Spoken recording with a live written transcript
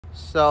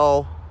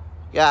So,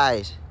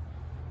 guys,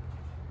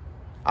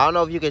 I don't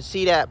know if you can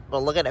see that, but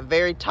look at the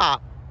very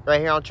top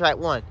right here on track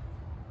 1.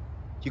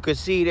 You can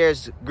see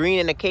there's green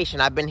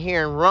indication. I've been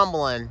hearing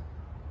rumbling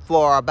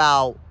for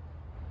about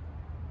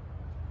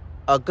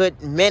a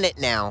good minute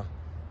now.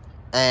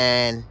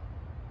 And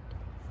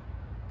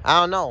I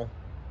don't know.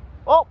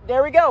 Oh,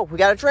 there we go. We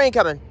got a train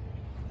coming.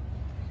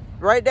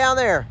 Right down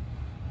there.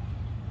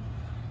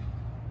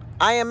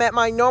 I am at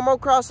my normal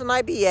crossing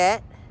I be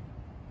at.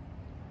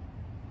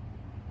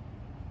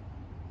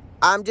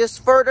 I'm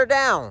just further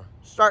down.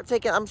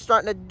 I'm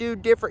starting to do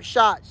different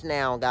shots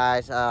now,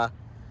 guys.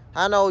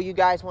 I know you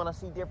guys want to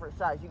see different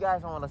shots. You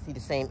guys don't want to see the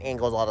same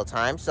angles all the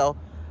time. So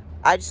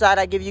I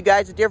decided I'd give you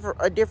guys a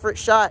different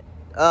shot.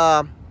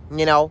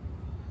 You know,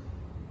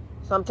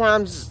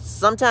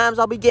 sometimes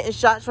I'll be getting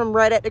shots from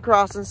right at the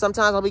crossing.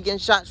 Sometimes I'll be getting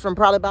shots from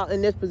probably about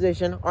in this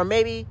position, or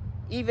maybe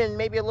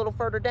a little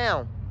further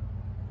down.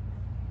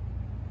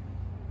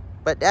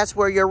 But that's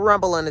where your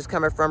rumbling is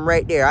coming from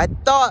right there. I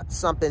thought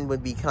something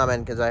would be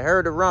coming because I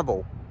heard a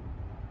rumble.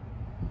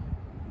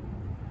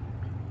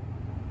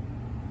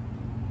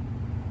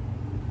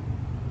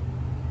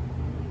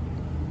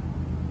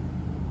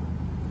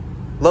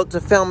 Look to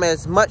film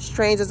as much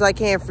trains as I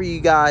can for you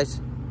guys.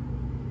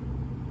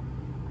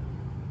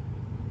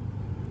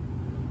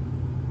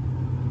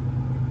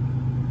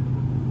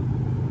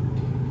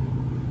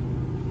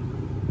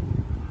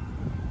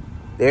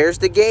 There's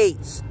the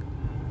gates.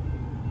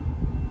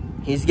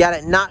 He's got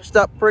it notched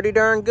up pretty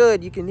darn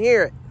good. You can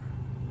hear it.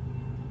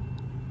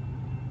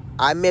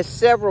 I missed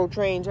several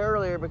trains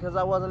earlier because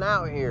I wasn't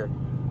out here.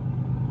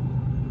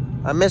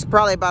 I missed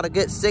probably about a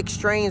good 6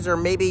 trains or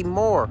maybe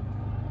more.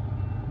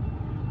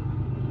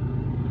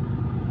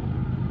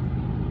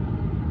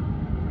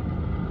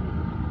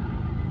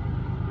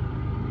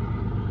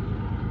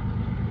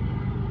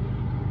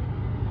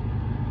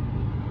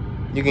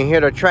 You can hear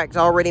the tracks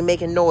already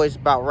making noise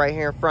about right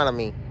here in front of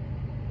me.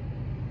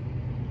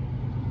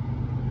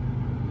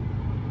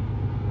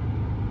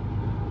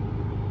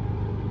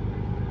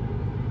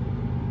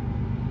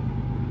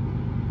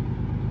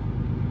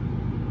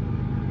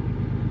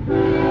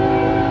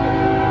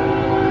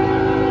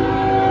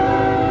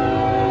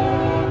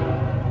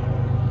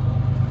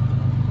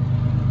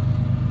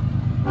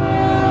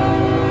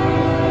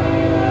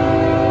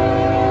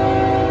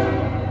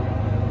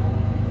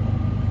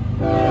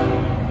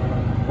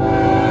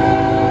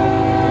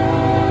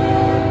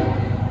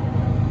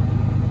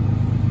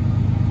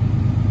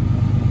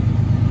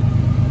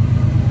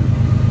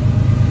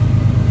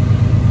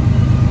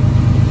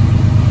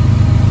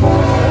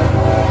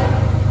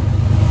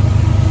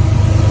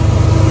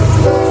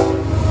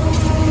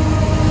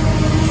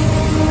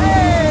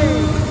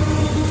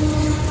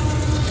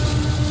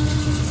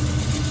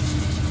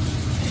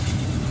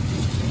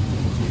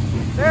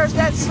 There's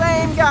that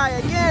same guy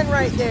again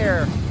right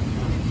there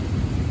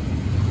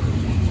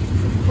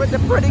with the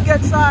pretty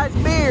good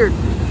sized beard.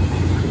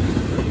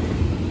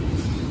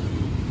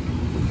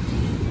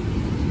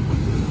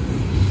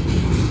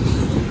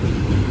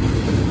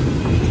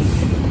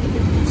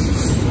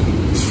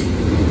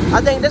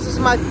 I think this is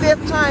my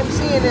 5th time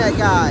seeing that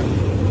guy.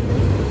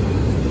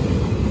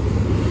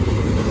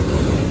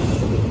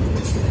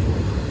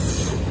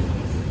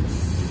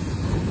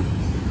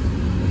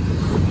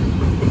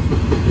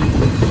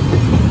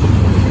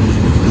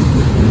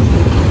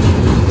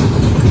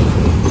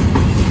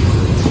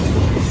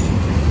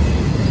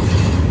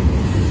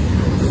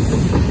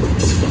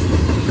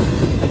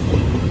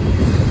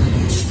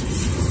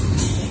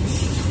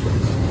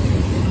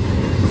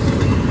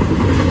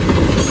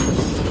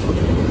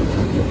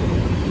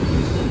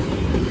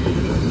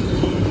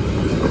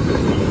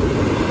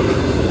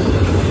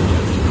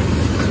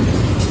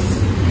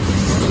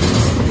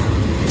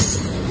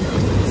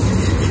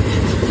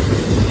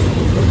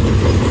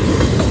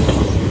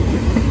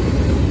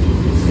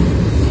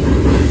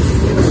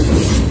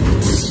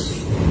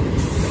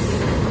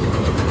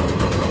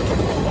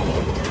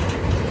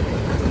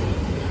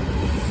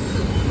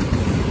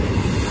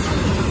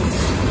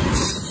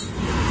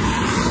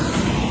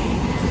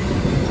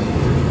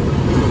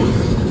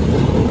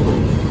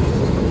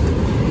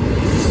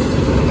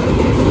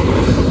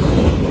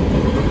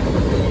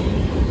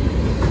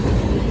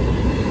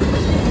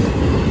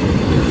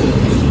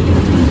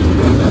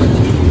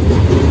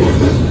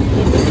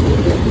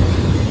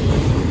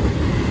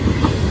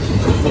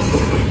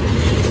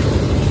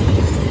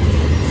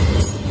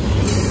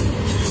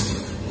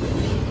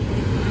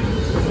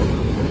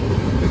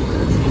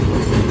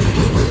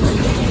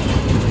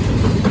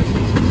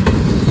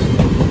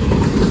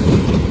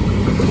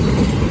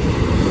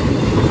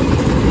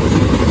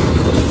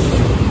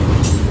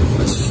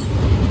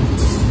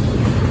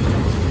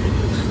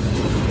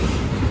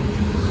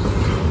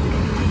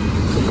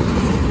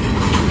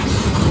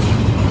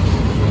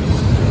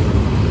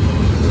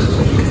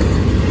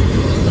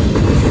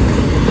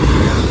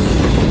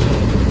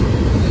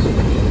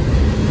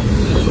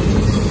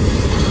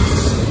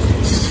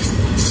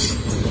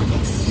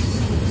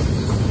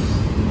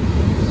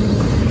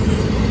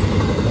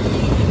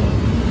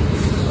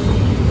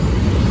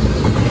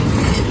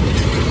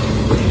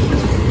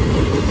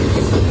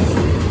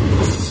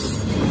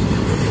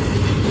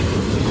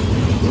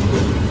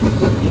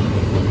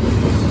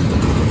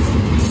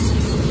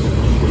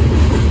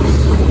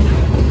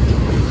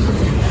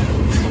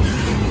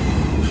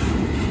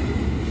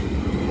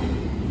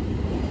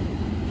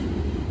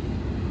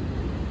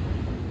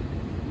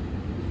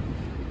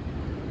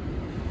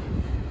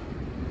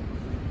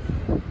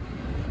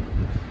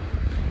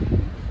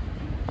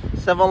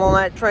 Civil on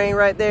that train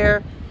right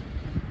there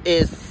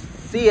is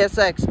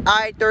CSX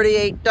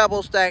I-38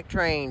 Double Stack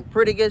train.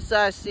 Pretty good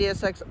size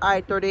CSX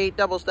I-38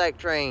 Double Stack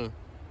train.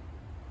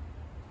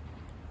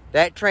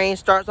 That train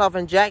starts off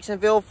in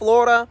Jacksonville,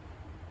 Florida,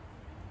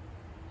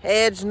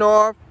 heads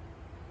north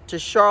to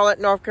Charlotte,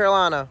 North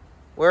Carolina,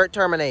 where it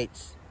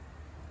terminates.